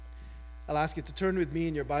I'll ask you to turn with me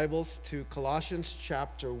in your Bibles to Colossians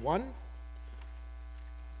chapter 1.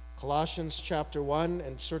 Colossians chapter 1,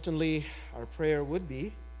 and certainly our prayer would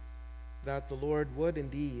be that the Lord would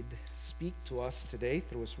indeed speak to us today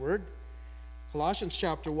through His Word. Colossians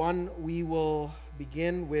chapter 1, we will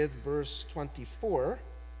begin with verse 24,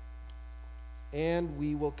 and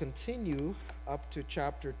we will continue up to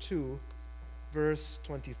chapter 2, verse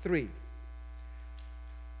 23.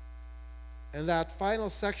 And that final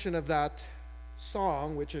section of that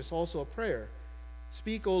song, which is also a prayer,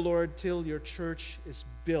 "Speak, O Lord, till your church is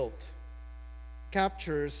built,"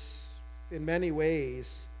 captures in many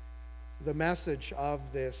ways the message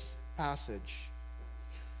of this passage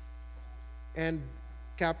and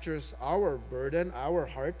captures our burden, our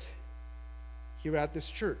heart here at this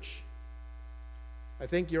church. I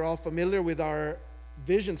think you're all familiar with our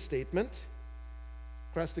vision statement.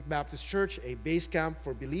 Creswick Baptist Church, a base camp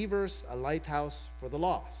for believers, a lighthouse for the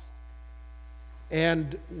lost.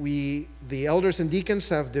 And the elders and deacons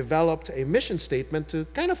have developed a mission statement to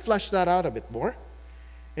kind of flesh that out a bit more.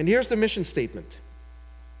 And here's the mission statement.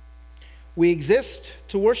 We exist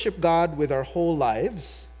to worship God with our whole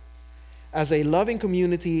lives as a loving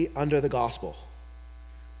community under the gospel.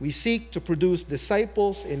 We seek to produce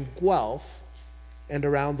disciples in Guelph and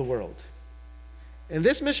around the world. And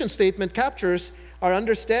this mission statement captures our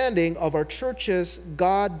understanding of our church's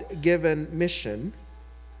God-given mission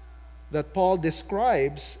that Paul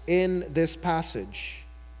describes in this passage.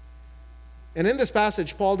 And in this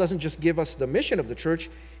passage, Paul doesn't just give us the mission of the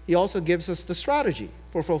church, he also gives us the strategy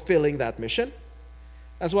for fulfilling that mission,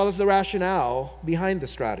 as well as the rationale behind the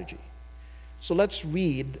strategy. So let's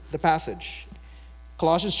read the passage.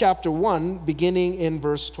 Colossians chapter 1, beginning in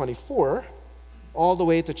verse 24, all the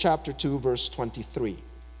way to chapter 2, verse 23.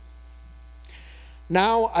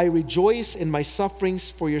 "Now I rejoice in my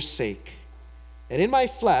sufferings for your sake, and in my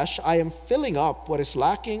flesh I am filling up what is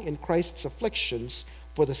lacking in Christ's afflictions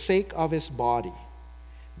for the sake of his body,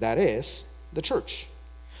 that is, the church,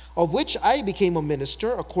 of which I became a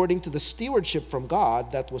minister according to the stewardship from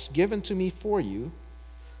God that was given to me for you,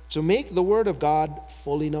 to make the word of God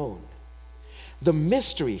fully known, the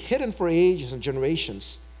mystery hidden for ages and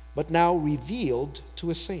generations, but now revealed to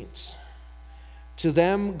his saints. To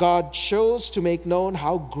them God chose to make known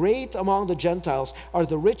how great among the Gentiles are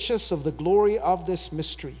the riches of the glory of this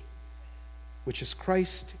mystery, which is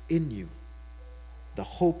Christ in you, the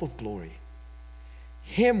hope of glory.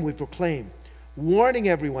 Him we proclaim, warning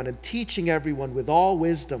everyone and teaching everyone with all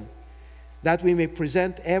wisdom, that we may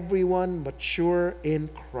present everyone mature in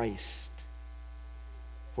Christ.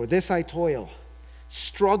 For this I toil,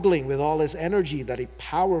 struggling with all his energy that he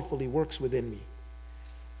powerfully works within me.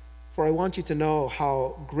 For I want you to know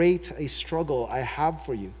how great a struggle I have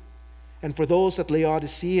for you, and for those at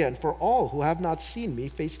Laodicea, and for all who have not seen me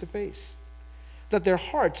face to face, that their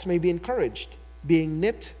hearts may be encouraged, being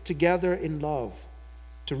knit together in love,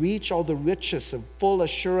 to reach all the riches of full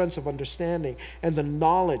assurance of understanding and the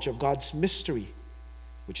knowledge of God's mystery,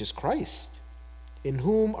 which is Christ, in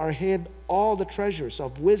whom are hid all the treasures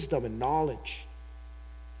of wisdom and knowledge.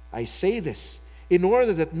 I say this in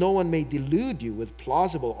order that no one may delude you with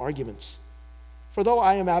plausible arguments. For though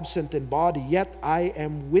I am absent in body, yet I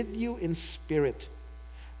am with you in spirit,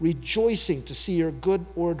 rejoicing to see your good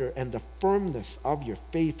order and the firmness of your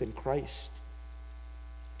faith in Christ.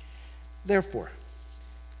 Therefore,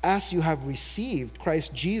 as you have received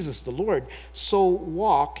Christ Jesus the Lord, so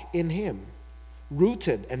walk in him,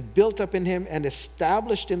 rooted and built up in him and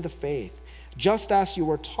established in the faith, just as you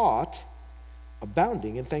were taught,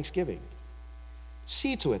 abounding in thanksgiving.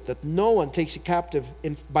 See to it that no one takes you captive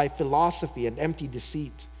by philosophy and empty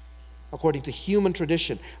deceit, according to human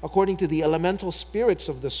tradition, according to the elemental spirits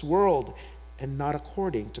of this world, and not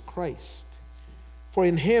according to Christ. For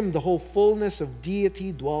in him the whole fullness of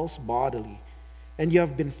deity dwells bodily, and you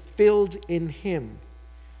have been filled in him,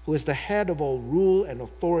 who is the head of all rule and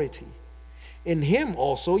authority. In him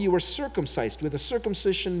also you were circumcised with a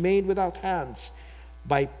circumcision made without hands,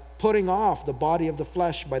 by putting off the body of the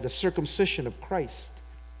flesh by the circumcision of Christ,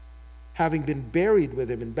 having been buried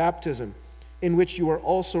with him in baptism, in which you were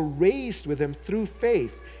also raised with him through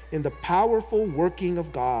faith in the powerful working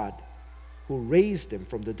of God, who raised him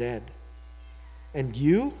from the dead. And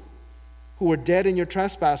you, who were dead in your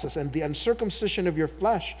trespasses and the uncircumcision of your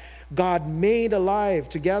flesh, God made alive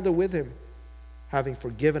together with him, having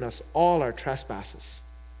forgiven us all our trespasses,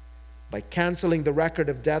 by canceling the record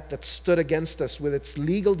of debt that stood against us with its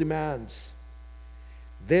legal demands.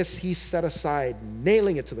 This he set aside,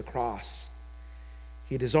 nailing it to the cross.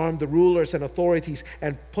 He disarmed the rulers and authorities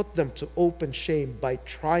and put them to open shame by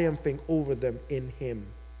triumphing over them in him.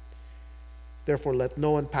 Therefore, let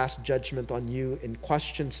no one pass judgment on you in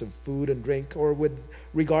questions of food and drink, or with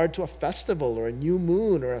regard to a festival, or a new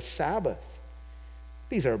moon, or a Sabbath.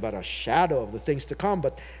 These are but a shadow of the things to come,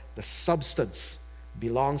 but the substance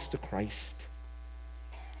belongs to Christ.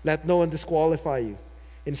 Let no one disqualify you,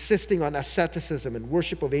 insisting on asceticism and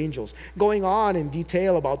worship of angels, going on in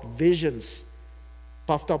detail about visions,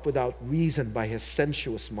 puffed up without reason by his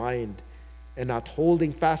sensuous mind, and not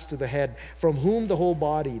holding fast to the head, from whom the whole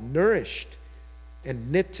body, nourished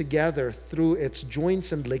and knit together through its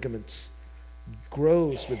joints and ligaments,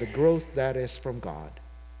 grows with the growth that is from God.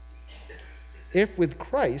 If with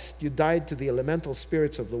Christ you died to the elemental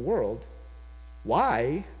spirits of the world,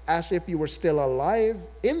 why, as if you were still alive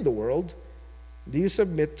in the world, do you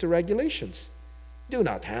submit to regulations? Do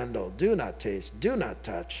not handle, do not taste, do not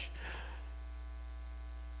touch,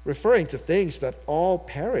 referring to things that all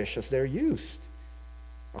perish as they're used,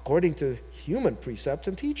 according to human precepts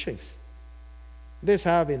and teachings. These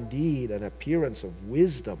have indeed an appearance of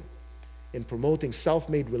wisdom in promoting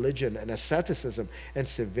self-made religion and asceticism and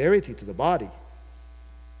severity to the body,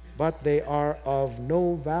 but they are of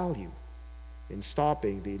no value in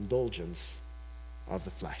stopping the indulgence of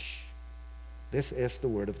the flesh. This is the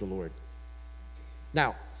word of the Lord.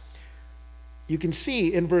 Now, you can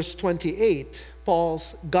see in verse 28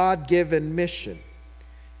 Paul's God-given mission.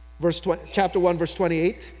 Chapter 1, verse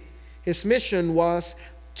 28, his mission was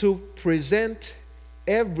to present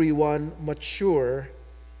everyone mature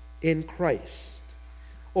in Christ.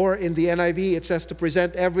 Or in the NIV, it says to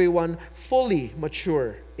present everyone fully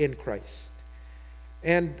mature in Christ.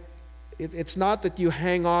 And it's not that you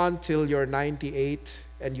hang on till you're 98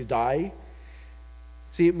 and you die.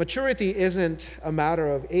 See, maturity isn't a matter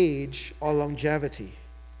of age or longevity.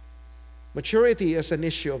 Maturity is an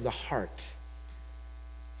issue of the heart.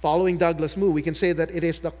 Following Douglas Moo, we can say that it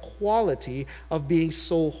is the quality of being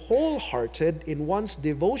so wholehearted in one's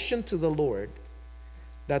devotion to the Lord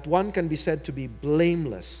that one can be said to be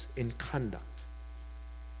blameless in conduct.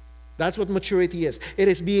 That's what maturity is. It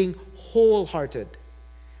is being wholehearted.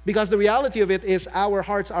 Because the reality of it is our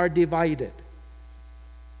hearts are divided.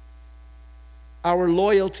 Our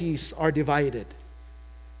loyalties are divided.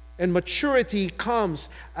 And maturity comes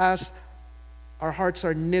as our hearts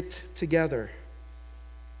are knit together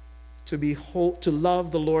to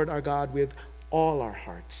love the Lord our God with all our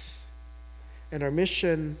hearts. And our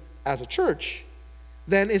mission as a church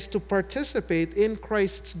then is to participate in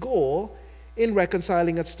Christ's goal in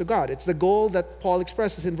reconciling us to God. It's the goal that Paul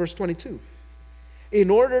expresses in verse 22. In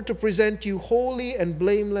order to present you holy and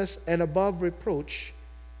blameless and above reproach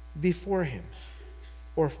before him,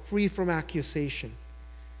 or free from accusation.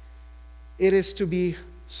 It is to be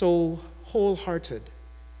so wholehearted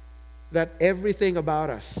that everything about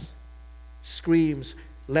us screams,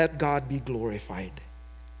 let God be glorified.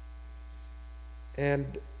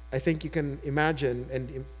 And I think you can imagine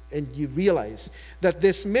and you realize that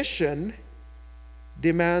this mission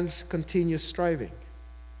demands continuous striving,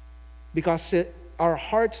 because our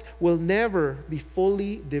hearts will never be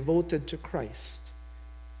fully devoted to Christ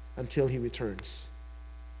until he returns.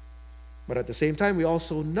 But at the same time, we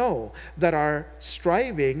also know that our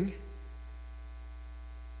striving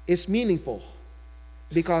is meaningful,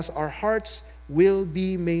 because our hearts will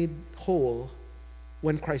be made whole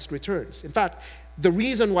when Christ returns. In fact, the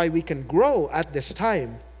reason why we can grow at this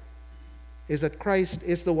time is that Christ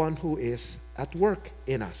is the one who is at work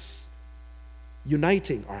in us,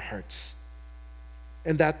 uniting our hearts.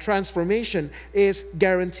 And that transformation is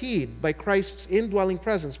guaranteed by Christ's indwelling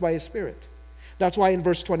presence by his Spirit. That's why in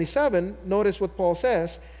verse 27, notice what Paul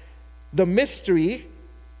says, the mystery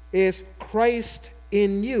is Christ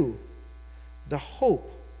in you, the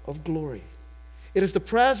hope of glory. It is the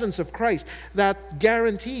presence of Christ that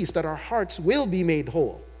guarantees that our hearts will be made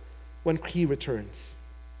whole when he returns.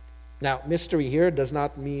 Now, mystery here does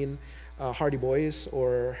not mean Hardy Boys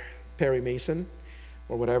or Perry Mason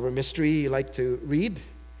or whatever mystery you like to read.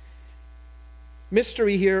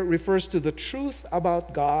 Mystery here refers to the truth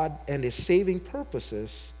about God and his saving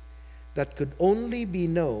purposes that could only be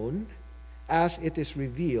known as it is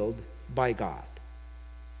revealed by God.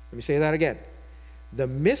 Let me say that again. The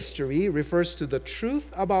mystery refers to the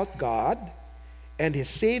truth about God and his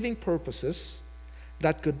saving purposes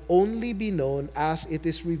that could only be known as it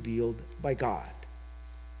is revealed by God.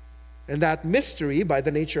 And that mystery, by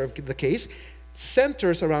the nature of the case,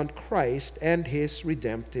 centers around Christ and his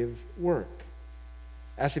redemptive work.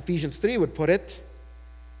 As Ephesians 3 would put it,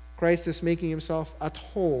 Christ is making himself at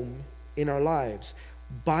home in our lives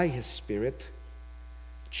by his Spirit,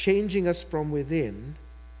 changing us from within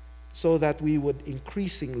so that we would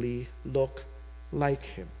increasingly look like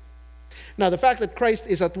him. Now, the fact that Christ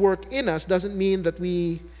is at work in us doesn't mean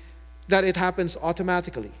that it happens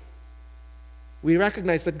automatically. We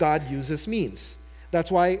recognize that God uses means.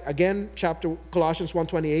 That's why, again, Colossians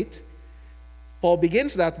 1:28, Paul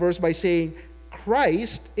begins that verse by saying,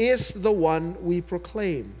 Christ is the one we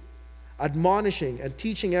proclaim, admonishing and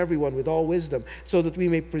teaching everyone with all wisdom, so that we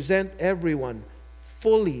may present everyone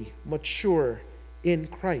fully mature in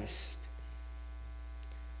Christ.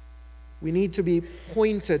 We need to be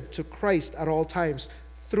pointed to Christ at all times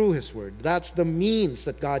through His Word. That's the means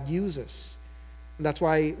that God uses. And that's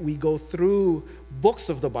why we go through books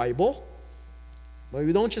of the Bible. But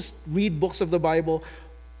we don't just read books of the Bible,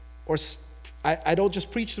 or I don't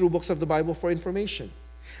just preach through books of the Bible for information.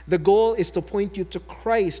 The goal is to point you to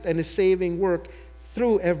Christ and His saving work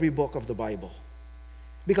through every book of the Bible.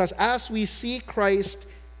 Because as we see Christ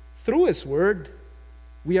through His Word,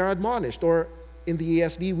 we are admonished, or in the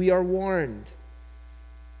ESV, we are warned,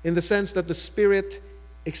 in the sense that the Spirit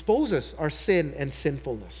exposes our sin and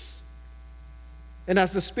sinfulness. And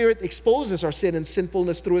as the Spirit exposes our sin and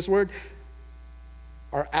sinfulness through His Word,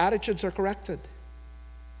 our attitudes are corrected.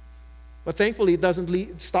 But thankfully, it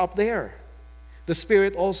doesn't stop there. The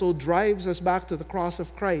Spirit also drives us back to the cross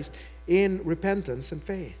of Christ in repentance and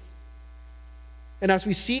faith. And as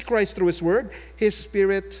we see Christ through His Word, His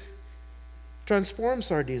Spirit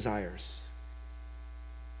transforms our desires.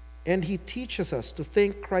 And He teaches us to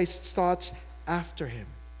think Christ's thoughts after Him.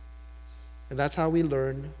 And that's how we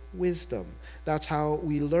learn wisdom. That's how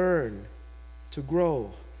we learn to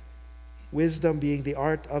grow. Wisdom being the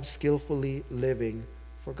art of skillfully living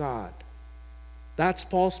for God. That's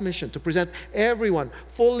Paul's mission, to present everyone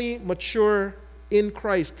fully mature in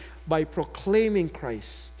Christ by proclaiming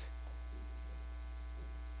Christ.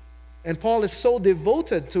 And Paul is so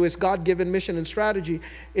devoted to his God-given mission and strategy.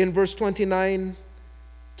 In verse 29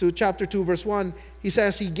 to chapter 2, verse 1, he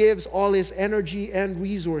says he gives all his energy and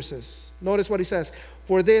resources. Notice what he says.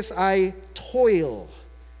 For this I toil,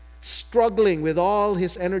 struggling with all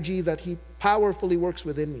his energy that he powerfully works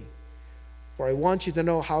within me. For I want you to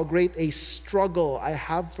know how great a struggle I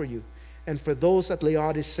have for you, and for those at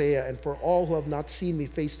Laodicea, and for all who have not seen me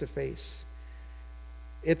face to face.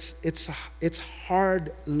 It's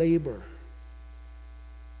hard labor.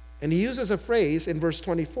 And he uses a phrase in verse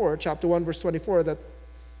 24, chapter 1, verse 24, that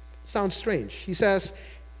sounds strange. He says,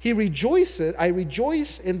 I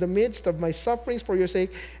rejoice in the midst of my sufferings for your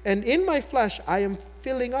sake, and in my flesh I am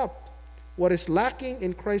filling up what is lacking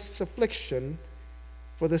in Christ's affliction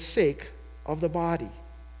for the sake of the body.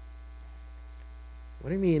 What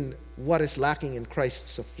do you mean, what is lacking in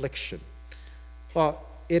Christ's affliction? Well,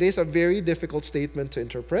 it is a very difficult statement to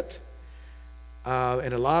interpret,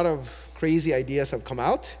 and a lot of crazy ideas have come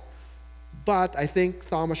out, but I think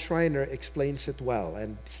Thomas Schreiner explains it well,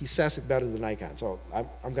 and he says it better than I can, so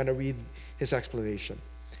I'm going to read his explanation.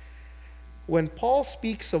 When Paul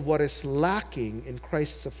speaks of what is lacking in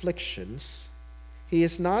Christ's afflictions, he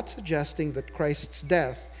is not suggesting that Christ's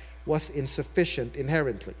death was insufficient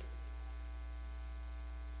inherently.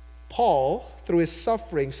 Paul, through his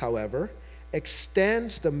sufferings, however,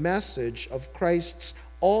 extends the message of Christ's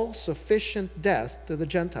all-sufficient death to the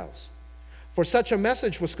Gentiles. For such a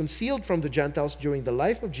message was concealed from the Gentiles during the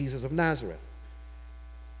life of Jesus of Nazareth.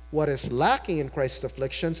 What is lacking in Christ's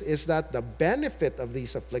afflictions is that the benefit of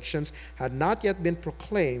these afflictions had not yet been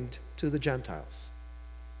proclaimed to the Gentiles.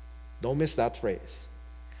 Don't miss that phrase.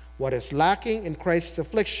 What is lacking in Christ's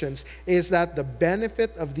afflictions is that the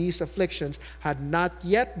benefit of these afflictions had not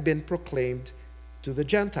yet been proclaimed to the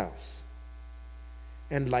Gentiles.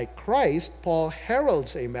 And like Christ, Paul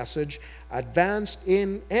heralds a message advanced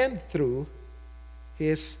in and through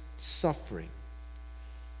his suffering.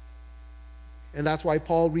 And that's why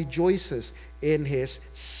Paul rejoices in his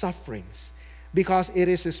sufferings, because it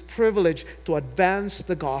is his privilege to advance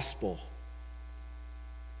the gospel.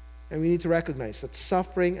 And we need to recognize that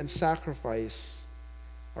suffering and sacrifice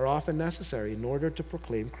are often necessary in order to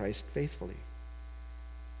proclaim Christ faithfully.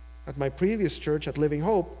 At my previous church, at Living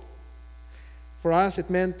Hope, for us it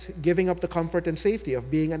meant giving up the comfort and safety of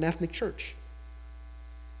being an ethnic church.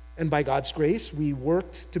 And by God's grace, we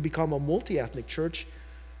worked to become a multi-ethnic church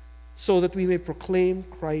so that we may proclaim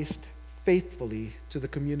Christ faithfully to the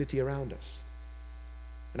community around us.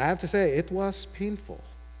 And I have to say, it was painful.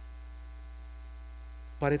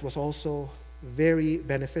 But it was also very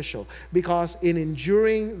beneficial, because in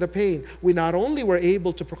enduring the pain, we not only were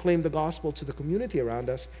able to proclaim the gospel to the community around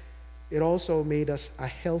us, it also made us a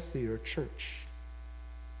healthier church.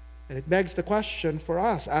 And it begs the question for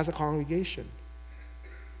us as a congregation: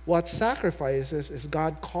 what sacrifices is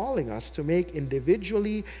God calling us to make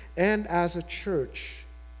individually and as a church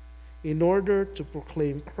in order to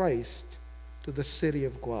proclaim Christ to the city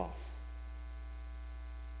of Guelph?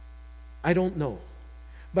 I don't know.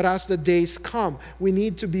 But as the days come, we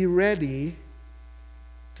need to be ready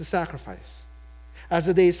to sacrifice. As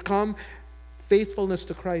the days come, faithfulness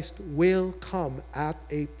to Christ will come at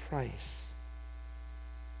a price.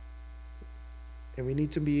 And we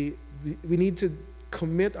need to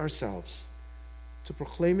commit ourselves to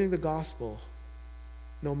proclaiming the gospel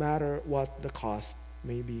no matter what the cost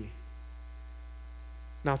may be.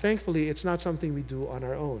 Now, thankfully, it's not something we do on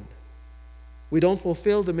our own. We don't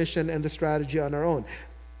fulfill the mission and the strategy on our own.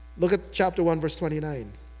 Look at chapter 1, verse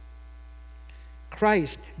 29.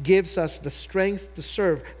 Christ gives us the strength to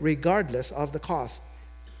serve regardless of the cost.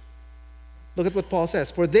 Look at what Paul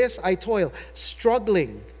says. For this I toil,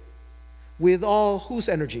 struggling with all whose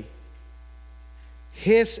energy?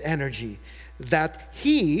 His energy, that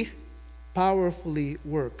he powerfully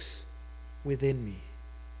works within me.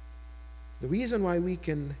 The reason why we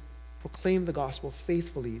can proclaim the gospel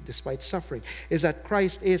faithfully despite suffering is that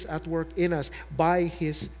Christ is at work in us by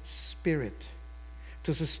his Spirit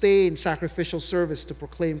to sustain sacrificial service to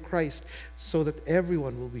proclaim Christ so that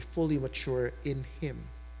everyone will be fully mature in him.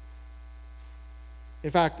 In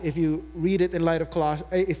fact, if you read it in light of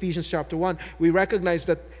Ephesians chapter 1, we recognize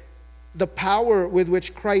that the power with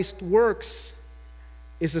which Christ works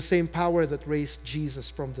is the same power that raised Jesus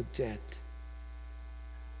from the dead.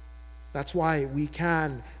 That's why we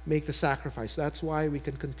can make the sacrifice. That's why we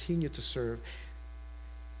can continue to serve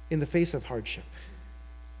in the face of hardship.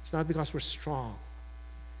 It's not because we're strong,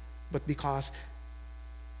 but because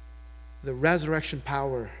the resurrection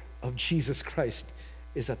power of Jesus Christ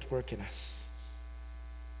is at work in us.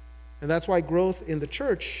 And that's why growth in the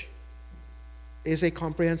church is a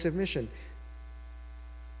comprehensive mission.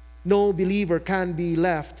 No believer can be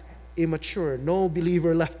left immature. No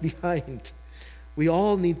believer left behind. We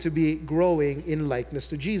all need to be growing in likeness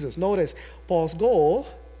to Jesus. Notice Paul's goal,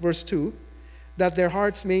 verse 2, that their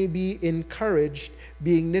hearts may be encouraged,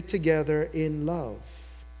 being knit together in love,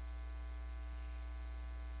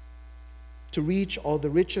 to reach all the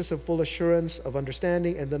riches of full assurance of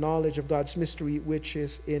understanding and the knowledge of God's mystery, which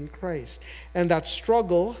is in Christ. And that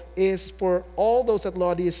struggle is for all those at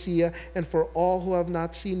Laodicea and for all who have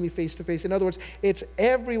not seen me face to face. In other words, it's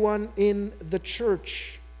everyone in the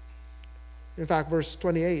church. In fact, verse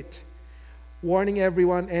 28, warning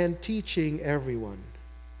everyone and teaching everyone.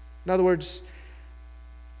 In other words,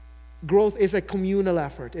 growth is a communal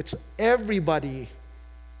effort. It's everybody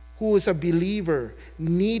who is a believer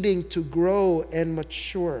needing to grow and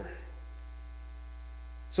mature.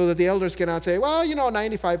 So that the elders cannot say, well,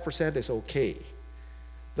 95% is okay.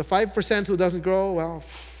 The 5% who doesn't grow, well,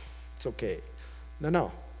 it's okay.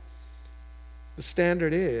 No. The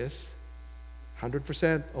standard is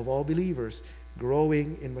 100% of all believers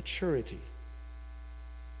growing in maturity.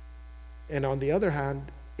 And on the other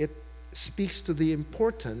hand, it speaks to the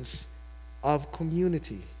importance of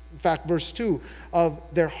community. In fact, verse 2, of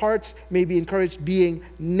their hearts may be encouraged, being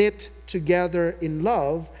knit together in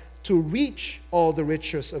love, to reach all the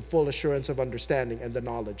riches of full assurance of understanding and the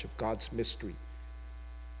knowledge of God's mystery.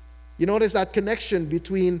 You notice that connection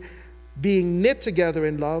between being knit together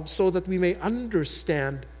in love so that we may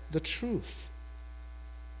understand the truth.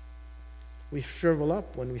 We shrivel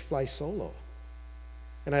up when we fly solo.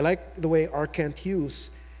 And I like the way R. Kent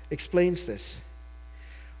Hughes explains this.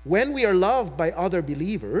 When we are loved by other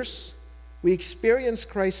believers, we experience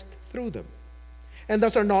Christ through them. And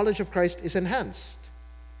thus our knowledge of Christ is enhanced.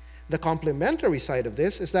 The complementary side of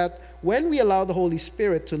this is that when we allow the Holy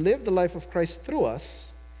Spirit to live the life of Christ through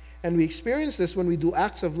us, and we experience this when we do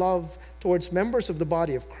acts of love towards members of the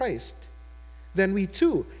body of Christ, then we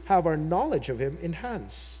too have our knowledge of him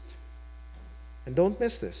enhanced. And don't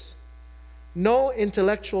miss this. No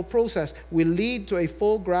intellectual process will lead to a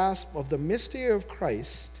full grasp of the mystery of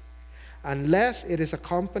Christ unless it is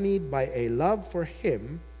accompanied by a love for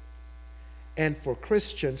him and for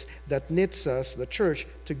Christians that knits us, the church,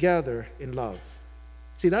 together in love.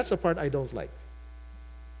 See, that's the part I don't like.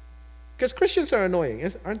 Because Christians are annoying,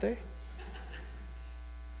 aren't they?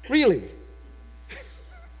 Really.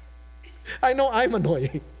 I know I'm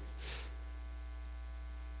annoying.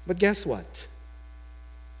 But guess what?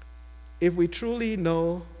 If we truly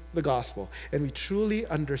know the gospel and we truly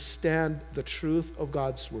understand the truth of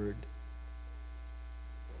God's word,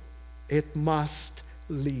 it must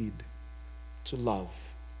lead to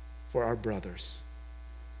love for our brothers.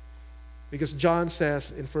 Because John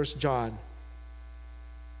says in 1 John,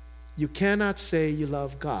 you cannot say you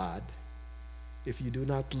love God if you do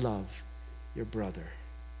not love your brother.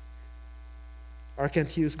 R.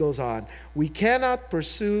 Kent Hughes goes on, we cannot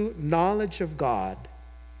pursue knowledge of God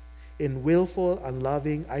in willful,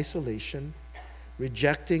 unloving isolation,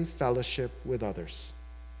 rejecting fellowship with others.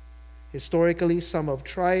 Historically, some have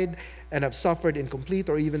tried and have suffered incomplete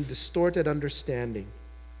or even distorted understanding.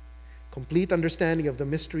 Complete understanding of the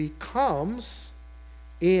mystery comes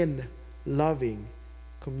in loving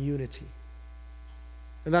community.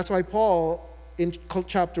 And that's why Paul, in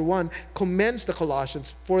chapter 1, commends the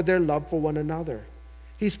Colossians for their love for one another.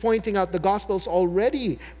 He's pointing out the gospel's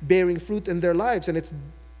already bearing fruit in their lives, and it's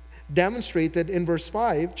demonstrated in verse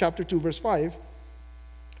 5, chapter 2, verse 5,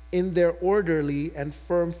 in their orderly and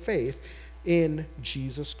firm faith in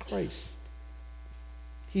Jesus Christ.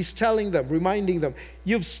 He's telling them, reminding them,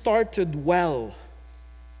 you've started well.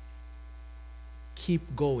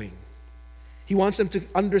 Keep going. He wants them to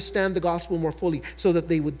understand the gospel more fully so that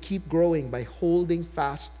they would keep growing by holding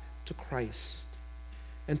fast to Christ.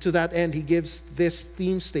 And to that end, he gives this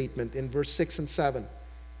theme statement in verse 6 and 7.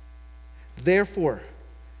 Therefore,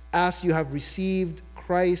 as you have received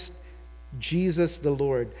Christ Jesus the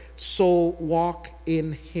Lord, so walk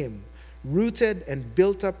in him, rooted and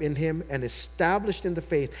built up in him and established in the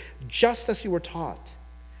faith, just as you were taught,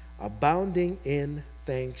 abounding in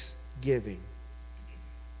thanksgiving.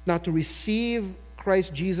 Now, to receive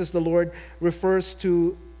Christ Jesus the Lord refers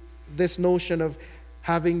to this notion of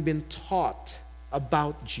having been taught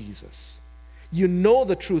about Jesus. You know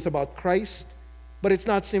the truth about Christ, but it's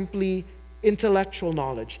not simply intellectual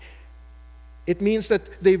knowledge. It means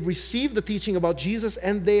that they've received the teaching about Jesus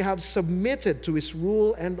and they have submitted to his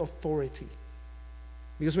rule and authority.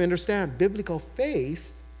 Because we understand biblical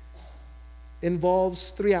faith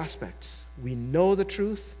involves three aspects. We know the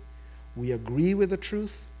truth, we agree with the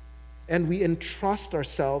truth, and we entrust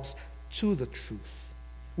ourselves to the truth.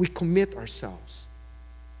 We commit ourselves.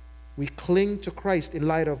 We cling to Christ in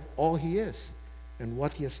light of all he is and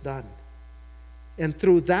what he has done. And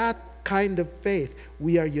through that kind of faith,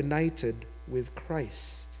 we are united with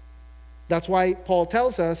Christ. That's why Paul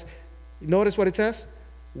tells us, notice what it says,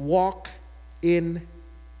 walk in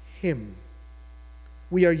him.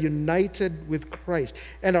 We are united with Christ.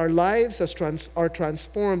 And our lives are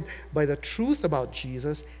transformed by the truth about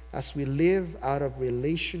Jesus as we live out of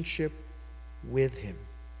relationship with him.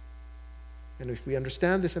 And if we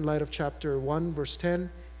understand this in light of chapter 1, verse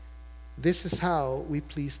 10, this is how we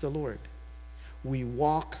please the Lord. We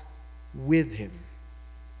walk with him.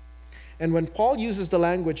 And when Paul uses the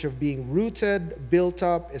language of being rooted, built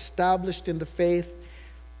up, established in the faith,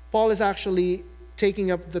 Paul is actually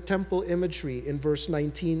taking up the temple imagery in verse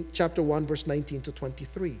 19, chapter 1, verse 19 to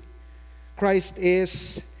 23. Christ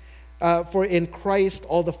is, for in Christ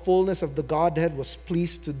all the fullness of the Godhead was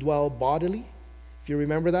pleased to dwell bodily. If you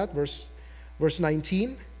remember that, verse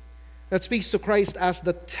 19. That speaks to Christ as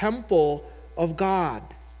the temple of God,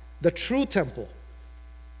 the true temple.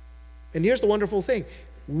 And here's the wonderful thing.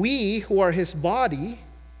 We who are his body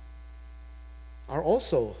are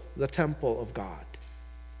also the temple of God.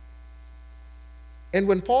 And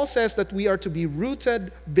when Paul says that we are to be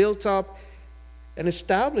rooted, built up, and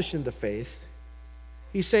established in the faith,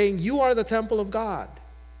 he's saying you are the temple of God.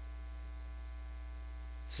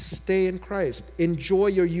 Stay in Christ. Enjoy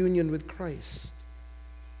your union with Christ.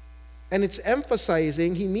 And it's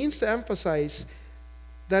emphasizing, he means to emphasize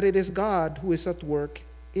that it is God who is at work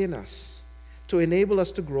in us to enable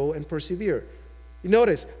us to grow and persevere. You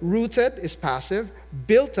notice, rooted is passive,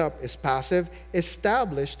 built up is passive,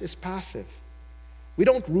 established is passive. We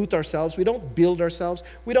don't root ourselves, we don't build ourselves,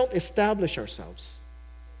 we don't establish ourselves.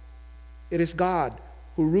 It is God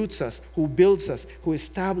who roots us, who builds us, who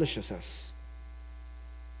establishes us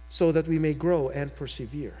so that we may grow and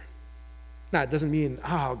persevere. Now, it doesn't mean,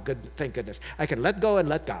 good, thank goodness, I can let go and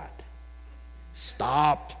let God.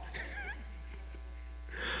 Stop.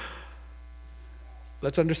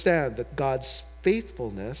 Let's understand that God's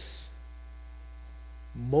faithfulness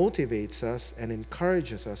motivates us and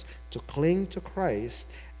encourages us to cling to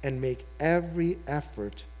Christ and make every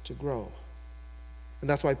effort to grow. And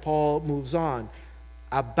that's why Paul moves on,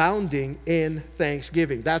 abounding in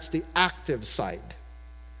thanksgiving. That's the active side.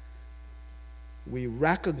 We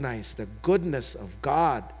recognize the goodness of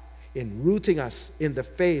God in rooting us in the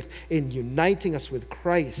faith, in uniting us with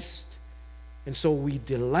Christ. And so we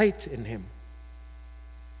delight in him.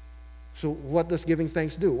 So what does giving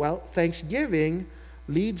thanks do? Well, thanksgiving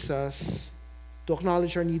leads us to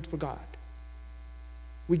acknowledge our need for God.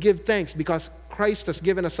 We give thanks because Christ has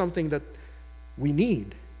given us something that we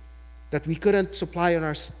need, that we couldn't supply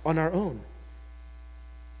on our own.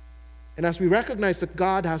 And as we recognize that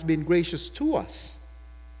God has been gracious to us,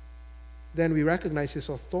 then we recognize his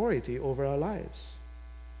authority over our lives.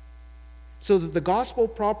 So that the gospel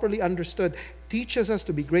properly understood teaches us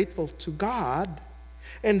to be grateful to God,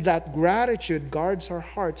 And that gratitude guards our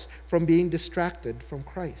hearts from being distracted from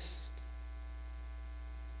Christ.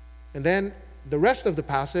 And then the rest of the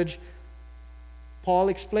passage, Paul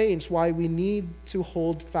explains why we need to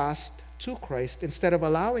hold fast to Christ instead of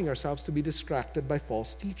allowing ourselves to be distracted by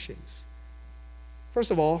false teachings.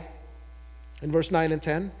 First of all, in verse 9 and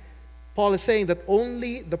 10, Paul is saying that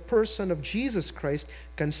only the person of Jesus Christ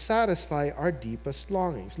can satisfy our deepest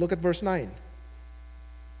longings. Look at verse 9.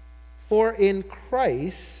 For in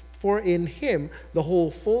him, the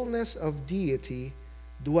whole fullness of deity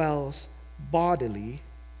dwells bodily,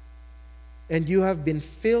 and you have been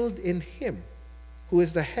filled in him, who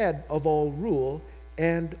is the head of all rule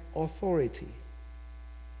and authority.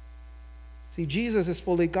 See, Jesus is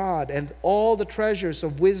fully God, and all the treasures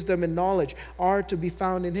of wisdom and knowledge are to be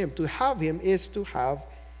found in him. To have him is to have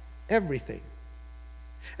everything.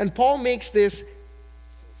 And Paul makes this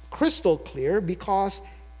crystal clear because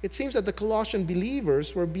it seems that the Colossian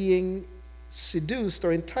believers were being seduced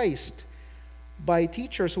or enticed by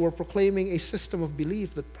teachers who were proclaiming a system of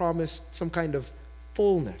belief that promised some kind of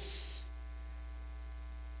fullness,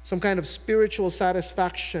 some kind of spiritual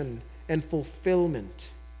satisfaction and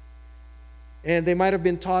fulfillment. And they might have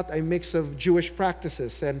been taught a mix of Jewish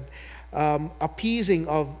practices and appeasing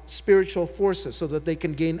of spiritual forces so that they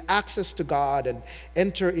can gain access to God and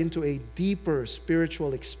enter into a deeper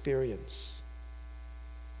spiritual experience.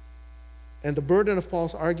 And the burden of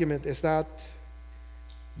Paul's argument is that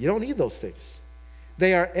you don't need those things.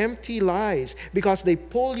 They are empty lies because they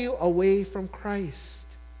pull you away from Christ.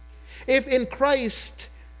 If in Christ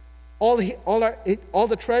all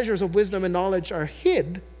the treasures of wisdom and knowledge are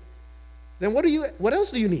hid, then what else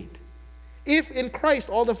do you need? If in Christ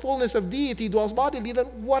all the fullness of deity dwells bodily, then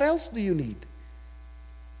what else do you need?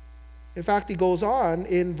 In fact, he goes on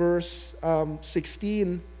in verse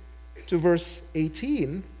 16 to verse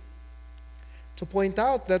 18 to point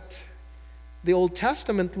out that the Old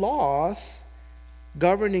Testament laws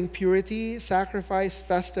governing purity, sacrifice,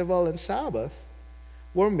 festival, and Sabbath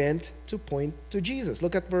were meant to point to Jesus.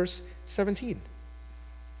 Look at verse 17.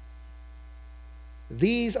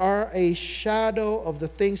 These are a shadow of the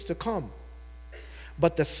things to come,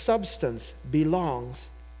 but the substance belongs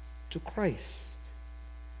to Christ.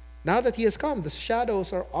 Now that he has come, the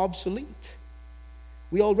shadows are obsolete.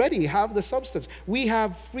 We already have the substance. We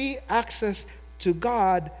have free access to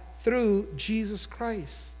God through Jesus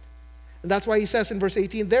Christ. And that's why he says in verse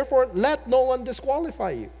 18, therefore let no one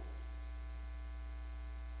disqualify you.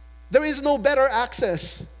 There is no better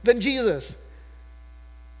access than Jesus.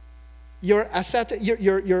 Your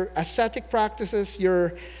ascetic practices,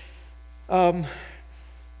 your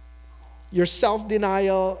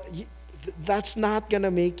self-denial, that's not going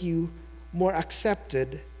to make you more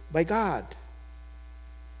accepted by God.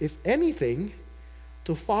 If anything,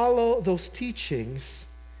 to follow those teachings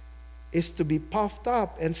is to be puffed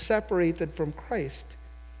up and separated from Christ,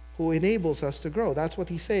 who enables us to grow. That's what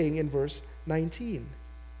he's saying in verse 19.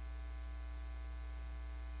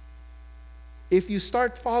 If you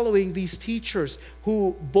start following these teachers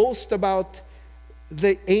who boast about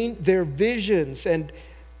their visions and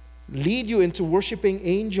lead you into worshiping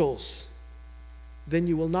angels, then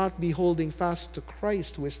you will not be holding fast to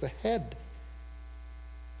Christ, who is the head,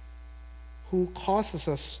 who causes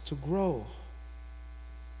us to grow.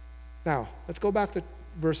 Now, let's go back to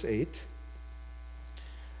verse 8.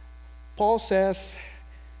 Paul says,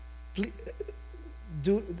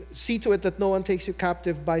 see to it that no one takes you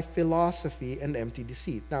captive by philosophy and empty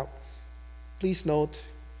deceit. Now, please note,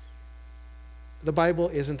 the Bible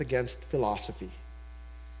isn't against philosophy.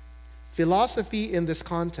 Philosophy in this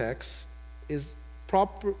context is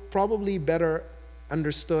probably better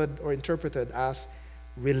understood or interpreted as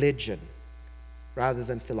religion rather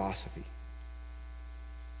than philosophy.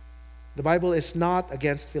 The Bible is not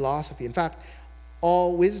against philosophy. In fact, if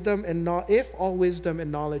all wisdom and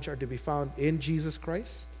knowledge are to be found in Jesus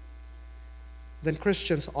Christ, then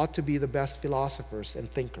Christians ought to be the best philosophers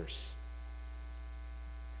and thinkers.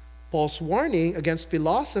 Paul's warning against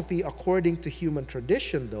philosophy according to human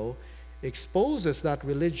tradition, though, exposes that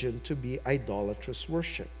religion to be idolatrous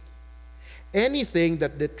worship. Anything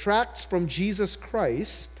that detracts from Jesus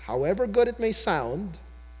Christ, however good it may sound,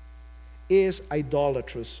 is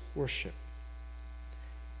idolatrous worship.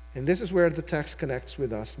 And this is where the text connects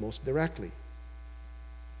with us most directly.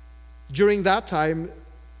 During that time,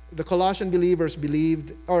 the Colossians believed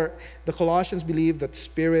that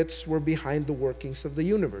spirits were behind the workings of the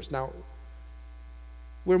universe. Now,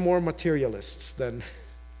 we're more materialists than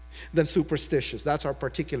superstitious. That's our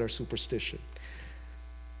particular superstition.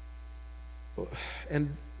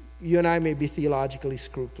 And you and I may be theologically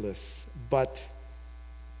scrupulous, but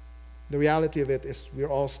The reality of it is we're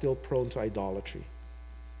all still prone to idolatry.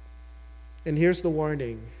 And here's the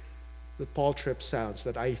warning that Paul Tripp sounds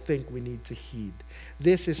that I think we need to heed.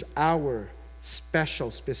 This is our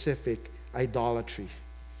special, specific idolatry.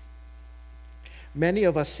 Many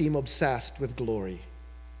of us seem obsessed with glory,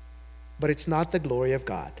 but it's not the glory of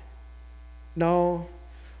God. No,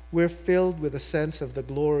 we're filled with a sense of the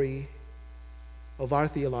glory of our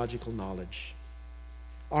theological knowledge,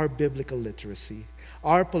 our biblical literacy,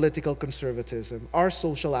 our political conservatism, our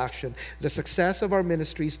social action, the success of our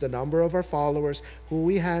ministries, the number of our followers, who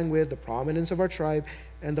we hang with, the prominence of our tribe,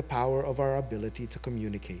 and the power of our ability to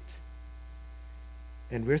communicate.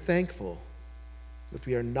 And we're thankful that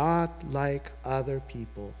we are not like other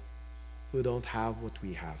people who don't have what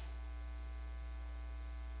we have.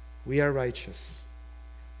 We are righteous.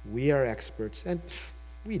 We are experts, and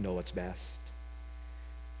we know what's best.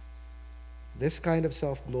 This kind of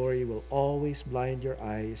self-glory will always blind your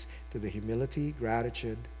eyes to the humility,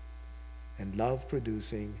 gratitude, and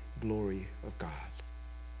love-producing glory of God.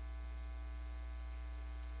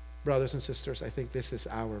 Brothers and sisters, I think this is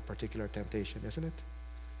our particular temptation, isn't it?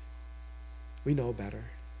 We know better.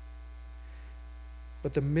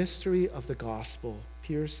 But the mystery of the gospel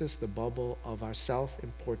pierces the bubble of our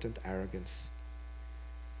self-important arrogance.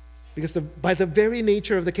 Because by the very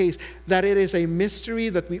nature of the case, that it is a mystery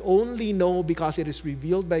that we only know because it is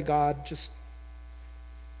revealed by God, just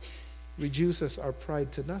reduces our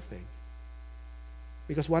pride to nothing.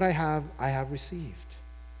 Because what I have received.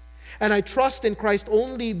 And I trust in Christ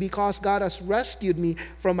only because God has rescued me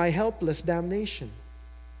from my helpless damnation.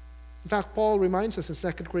 In fact, Paul reminds us in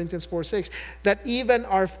 2 Corinthians 4:6 that even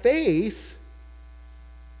our faith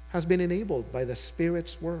has been enabled by the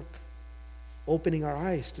Spirit's work, opening our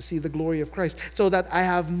eyes to see the glory of Christ, so that I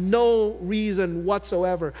have no reason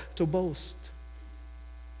whatsoever to boast.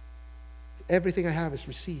 Everything I have is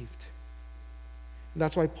received. And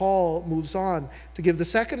that's why Paul moves on to give the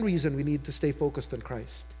second reason we need to stay focused on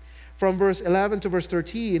Christ. From verse 11 to verse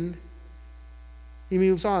 13, he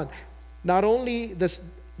moves on. Not only does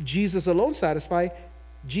Jesus alone satisfy,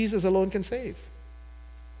 Jesus alone can save.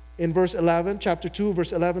 In verse 11, chapter 2,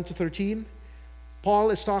 verse 11 to 13, Paul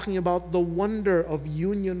is talking about the wonder of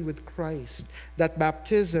union with Christ that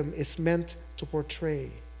baptism is meant to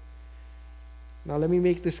portray. Now let me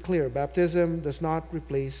make this clear. Baptism does not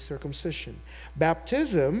replace circumcision.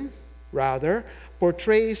 Baptism, rather,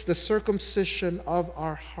 portrays the circumcision of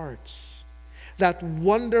our hearts. That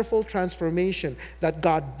wonderful transformation that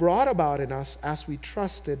God brought about in us as we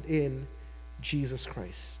trusted in Jesus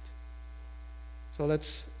Christ. So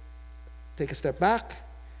let's take a step back.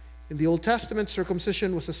 In the Old Testament,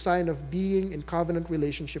 circumcision was a sign of being in covenant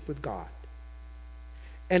relationship with God.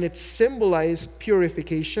 And it symbolized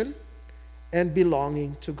purification and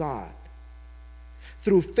belonging to God.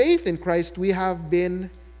 Through faith in Christ, we have been,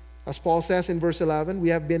 as Paul says in verse 11, we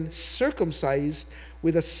have been circumcised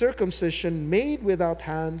with a circumcision made without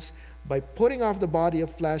hands by putting off the body of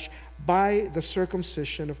flesh by the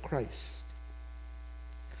circumcision of Christ.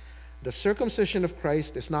 The circumcision of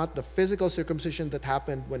Christ is not the physical circumcision that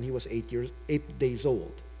happened when he was 8 days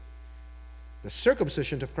old. The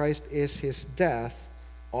circumcision of Christ is his death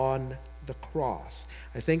on the cross.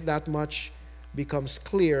 I think that much becomes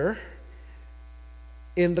clear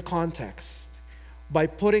in the context. By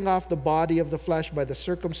putting off the body of the flesh by the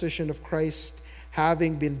circumcision of Christ,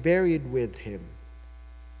 having been buried with him.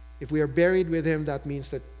 If we are buried with him, that means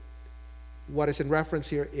that what is in reference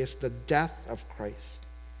here is the death of Christ.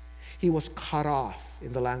 He was cut off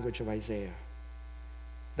in the language of Isaiah.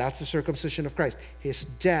 That's the circumcision of Christ, his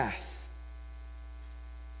death.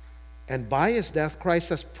 And by his death, Christ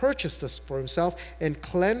has purchased us for himself and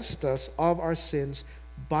cleansed us of our sins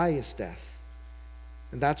by his death.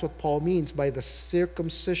 And that's what Paul means by the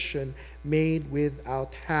circumcision made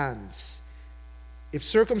without hands. If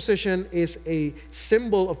circumcision is a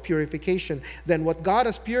symbol of purification, then what God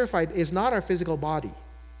has purified is not our physical body.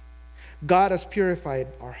 God has purified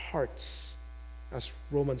our hearts, as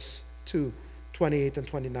Romans 2:28 and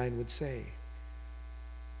 29 would say.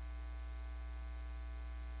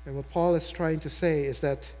 And what Paul is trying to say is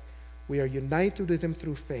that we are united with him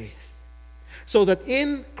through faith, so that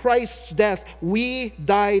in Christ's death we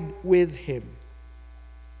died with him.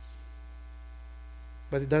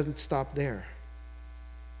 But it doesn't stop there.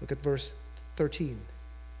 Look at verse 13.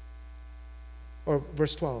 Or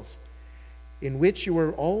verse 12. In which you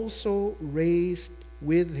were also raised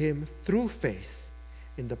with him through faith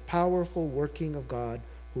in the powerful working of God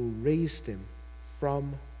who raised him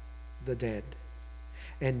from the dead.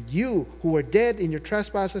 And you who were dead in your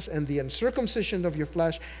trespasses and the uncircumcision of your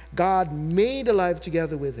flesh, God made alive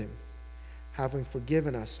together with him, having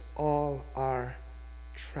forgiven us all our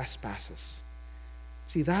trespasses.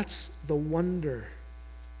 See, that's the wonder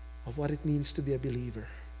of what it means to be a believer.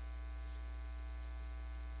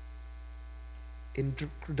 In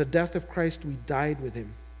the death of Christ, we died with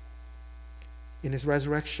him. In his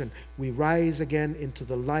resurrection, we rise again into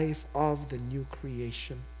the life of the new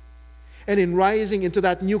creation. And in rising into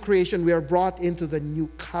that new creation, we are brought into the new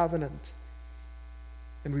covenant.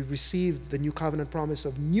 And we've received the new covenant promise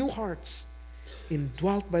of new hearts,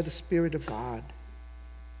 indwelt by the Spirit of God.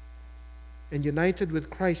 And united with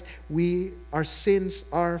Christ, our sins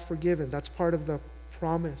are forgiven. That's part of the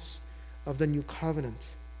promise of the new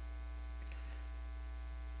covenant.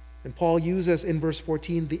 And Paul uses in verse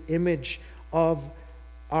 14 the image of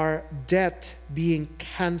our debt being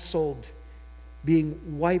canceled, being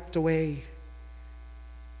wiped away.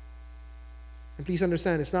 And please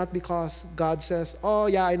understand, it's not because God says, oh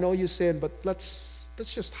yeah, I know you sinned, but let's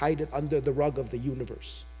just hide it under the rug of the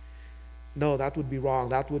universe. No, that would be wrong.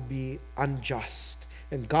 That would be unjust.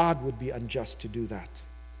 And God would be unjust to do that.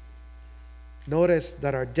 Notice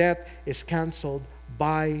that our debt is canceled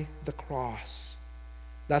by the cross.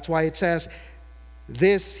 That's why it says,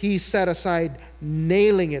 this he set aside,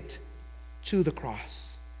 nailing it to the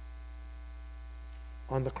cross.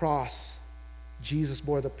 On the cross, Jesus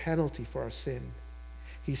bore the penalty for our sin.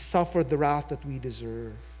 He suffered the wrath that we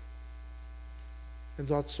deserve. And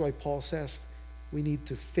that's why Paul says, we need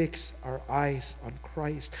to fix our eyes on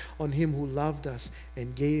Christ, on him who loved us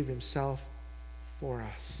and gave himself for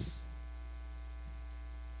us.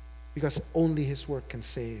 Because only his work can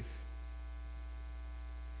save.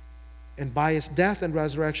 And by his death and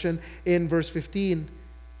resurrection, in verse 15,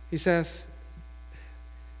 he says,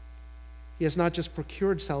 he has not just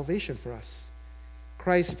procured salvation for us.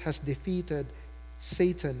 Christ has defeated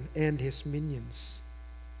Satan and his minions.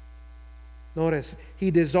 Notice,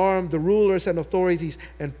 he disarmed the rulers and authorities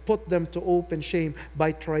and put them to open shame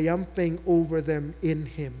by triumphing over them in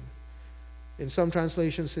him. In some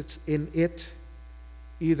translations, it's in it,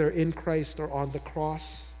 either in Christ or on the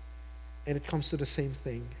cross, and it comes to the same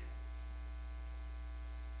thing.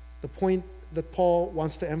 The point that Paul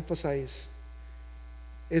wants to emphasize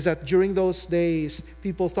is that during those days,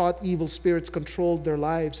 people thought evil spirits controlled their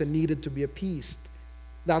lives and needed to be appeased.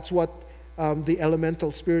 That's what the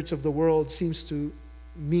elemental spirits of the world seems to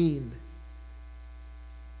mean.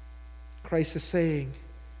 Christ is saying,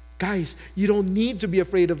 guys, you don't need to be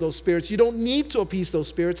afraid of those spirits. You don't need to appease those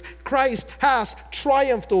spirits. Christ has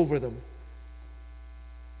triumphed over them.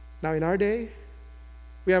 Now, in our day,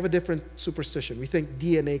 we have a different superstition. We think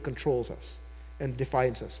DNA controls us and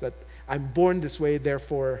defines us. That I'm born this way,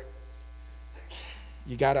 therefore,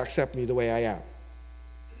 you got to accept me the way I am.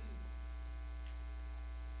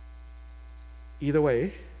 Either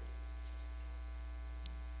way,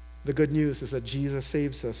 the good news is that Jesus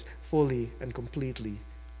saves us fully and completely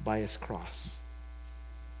by his cross.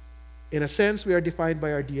 In a sense, we are defined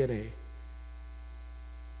by our DNA.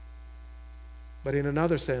 But in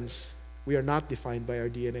another sense, we are not defined by our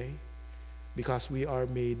DNA because we are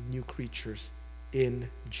made new creatures in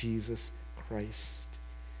Jesus Christ.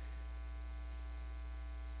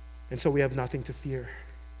 And so we have nothing to fear.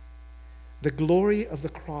 The glory of the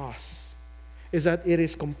cross is that it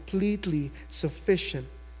is completely sufficient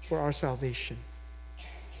for our salvation.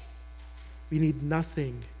 We need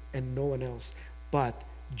nothing and no one else but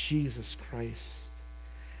Jesus Christ.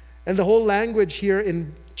 And the whole language here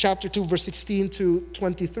in chapter 2, verse 16 to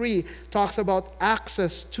 23 talks about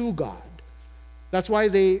access to God. That's why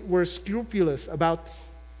they were scrupulous about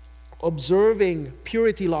observing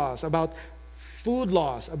purity laws, about food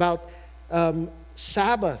laws, about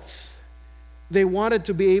Sabbaths. They wanted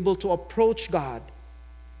to be able to approach God.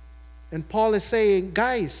 And Paul is saying,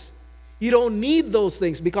 guys, you don't need those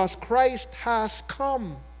things because Christ has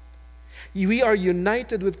come. We are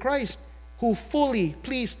united with Christ who fully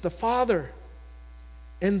pleased the Father.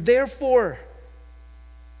 And therefore,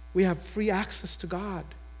 we have free access to God.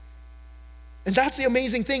 And that's the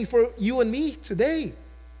amazing thing for you and me today.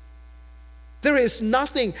 There is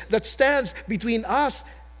nothing that stands between us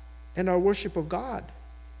and our worship of God.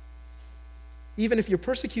 Even if you're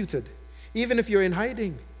persecuted, even if you're in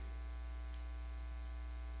hiding,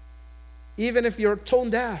 even if you're tone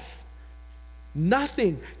deaf,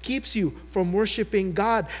 nothing keeps you from worshiping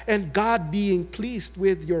God and God being pleased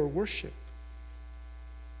with your worship.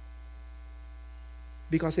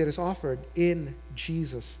 Because it is offered in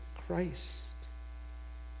Jesus Christ.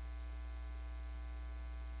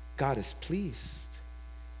 God is pleased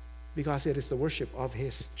because it is the worship of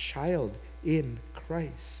his child in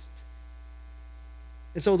Christ.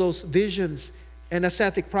 And so those visions and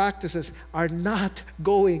ascetic practices are not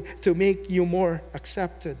going to make you more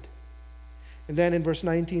accepted. And then in verse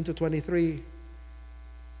 19 to 23,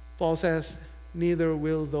 Paul says, neither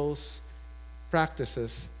will those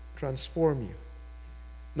practices transform you.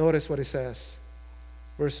 Notice what he says.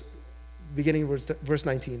 Beginning verse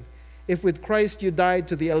 19. If with Christ you died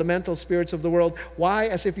to the elemental spirits of the world, why,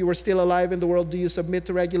 as if you were still alive in the world, do you submit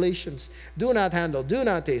to regulations? Do not handle, do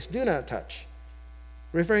not taste, do not touch.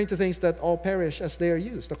 Referring to things that all perish as they are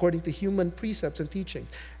used, according to human precepts and teachings.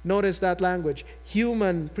 Notice that language,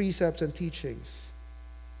 human precepts and teachings.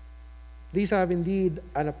 These have indeed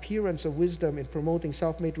an appearance of wisdom in promoting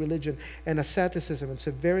self-made religion and asceticism and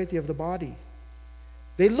severity of the body.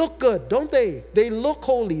 They look good, don't they? They look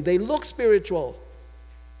holy, they look spiritual.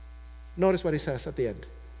 Notice what he says at the end.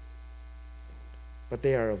 But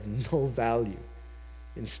they are of no value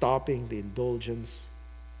in stopping the indulgence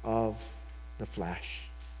of the flesh.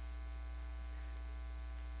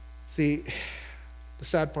 See, the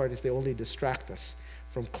sad part is they only distract us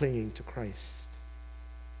from clinging to Christ.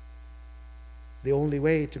 The only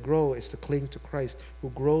way to grow is to cling to Christ, who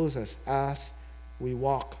grows us as we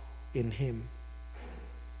walk in Him.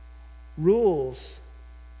 Rules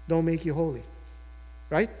don't make you holy,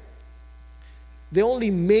 right? They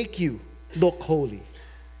only make you look holy.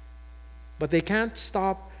 But they can't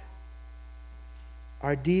stop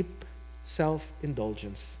our deep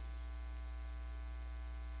self-indulgence.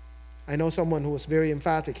 I know someone who was very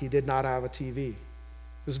emphatic he did not have a TV. He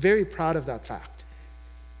was very proud of that fact.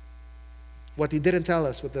 What he didn't tell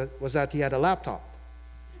us was that he had a laptop.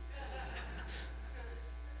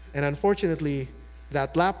 And unfortunately,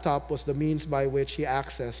 that laptop was the means by which he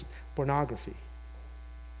accessed pornography.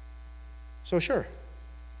 So sure,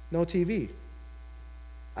 no TV.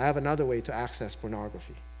 I have another way to access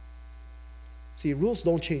pornography. See, rules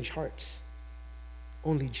don't change hearts.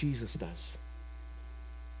 Only Jesus does.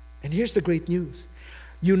 And here's the great news.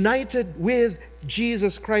 United with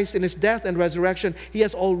Jesus Christ in His death and resurrection, He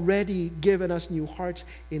has already given us new hearts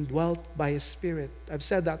indwelt by His Spirit. I've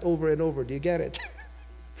said that over and over. Do you get it?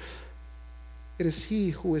 It is He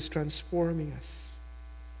who is transforming us.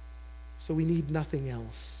 So we need nothing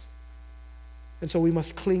else. And so we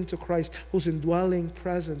must cling to Christ, whose indwelling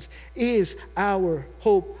presence is our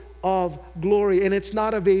hope of glory. And it's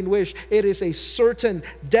not a vain wish. It is a certain,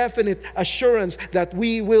 definite assurance that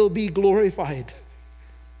we will be glorified.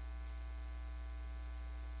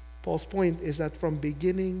 Paul's point is that from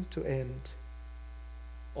beginning to end,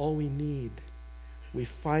 all we need, we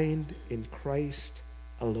find in Christ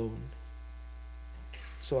alone.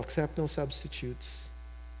 So accept no substitutes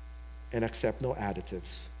and accept no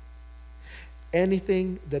additives.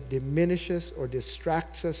 Anything that diminishes or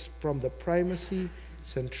distracts us from the primacy,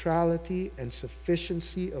 centrality, and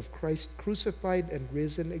sufficiency of Christ crucified and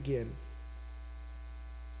risen again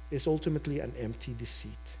is ultimately an empty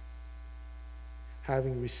deceit.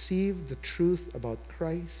 Having received the truth about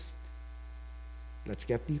Christ, let's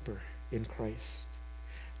get deeper in Christ,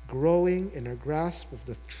 growing in our grasp of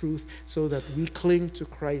the truth so that we cling to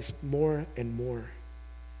Christ more and more.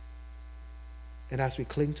 And as we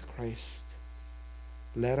cling to Christ,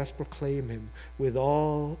 let us proclaim Him with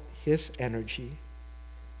all His energy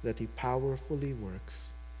that He powerfully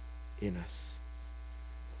works in us.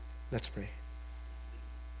 Let's pray.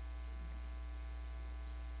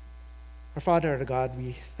 Our Father, our God,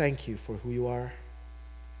 we thank You for who You are.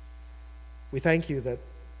 We thank You that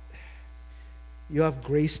You have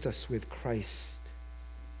graced us with Christ.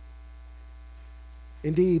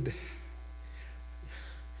 Indeed,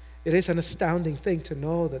 it is an astounding thing to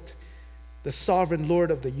know that the sovereign Lord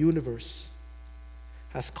of the universe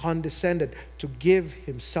has condescended to give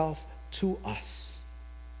Himself to us.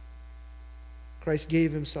 Christ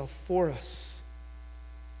gave Himself for us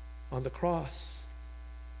on the cross,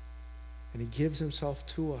 and He gives Himself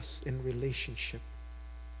to us in relationship.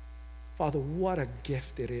 Father, what a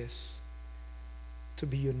gift it is to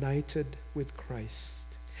be united with Christ,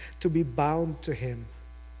 to be bound to Him,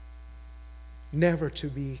 never to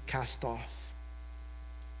be cast off.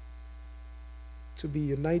 To be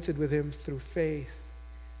united with Him through faith,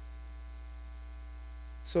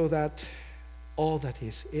 so that all that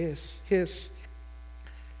His is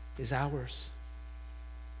ours.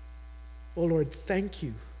 Oh Lord, thank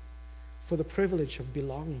You for the privilege of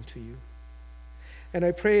belonging to You. And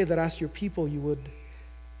I pray that as Your people, You would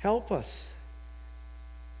help us,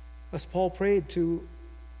 as Paul prayed, to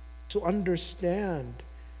understand,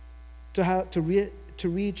 to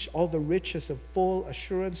reach all the riches of full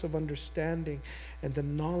assurance of understanding and the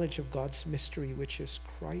knowledge of God's mystery, which is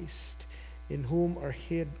Christ, in whom are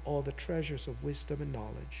hid all the treasures of wisdom and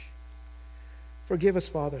knowledge. Forgive us,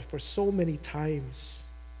 Father, for so many times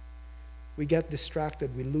we get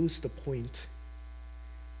distracted, we lose the point.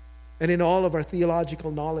 And in all of our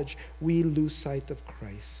theological knowledge, we lose sight of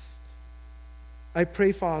Christ. I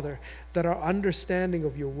pray, Father, that our understanding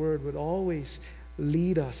of your word would always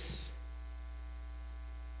lead us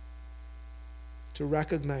to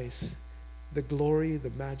recognize the glory, the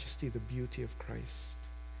majesty, the beauty of Christ.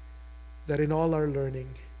 That in all our learning,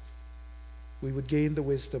 we would gain the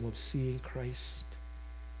wisdom of seeing Christ.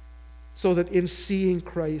 So that in seeing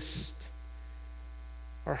Christ,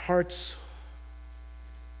 our hearts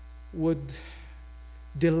would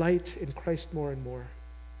delight in Christ more and more.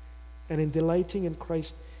 And in delighting in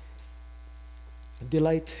Christ,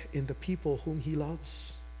 delight in the people whom he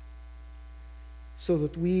loves. So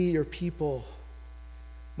that we, your people,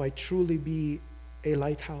 might truly be a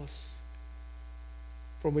lighthouse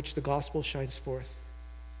from which the gospel shines forth.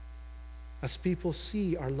 As people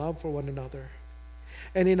see our love for one another,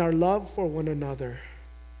 and in our love for one another,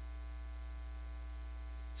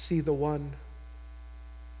 see the one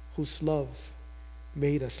whose love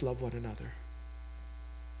made us love one another.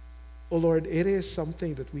 Oh Lord, it is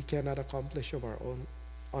something that we cannot accomplish on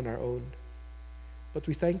our own. But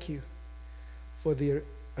we thank you for the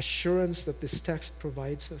assurance that this text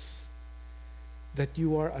provides us, that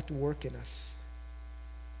you are at work in us,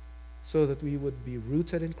 so that we would be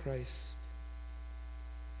rooted in Christ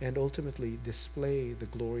and ultimately display the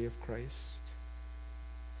glory of Christ.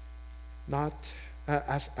 Not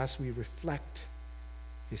as we reflect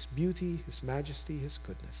his beauty, his majesty, his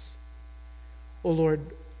goodness. Oh Lord,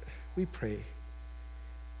 we pray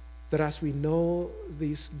that as we know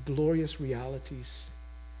these glorious realities,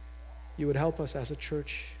 you would help us as a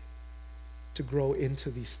church to grow into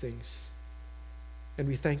these things. And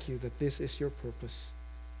we thank you that this is your purpose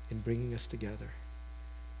in bringing us together.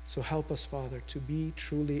 So help us, Father, to be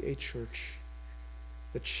truly a church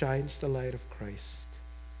that shines the light of Christ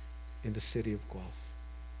in the city of Guelph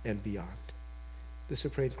and beyond. This we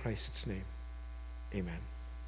pray in Christ's name. Amen.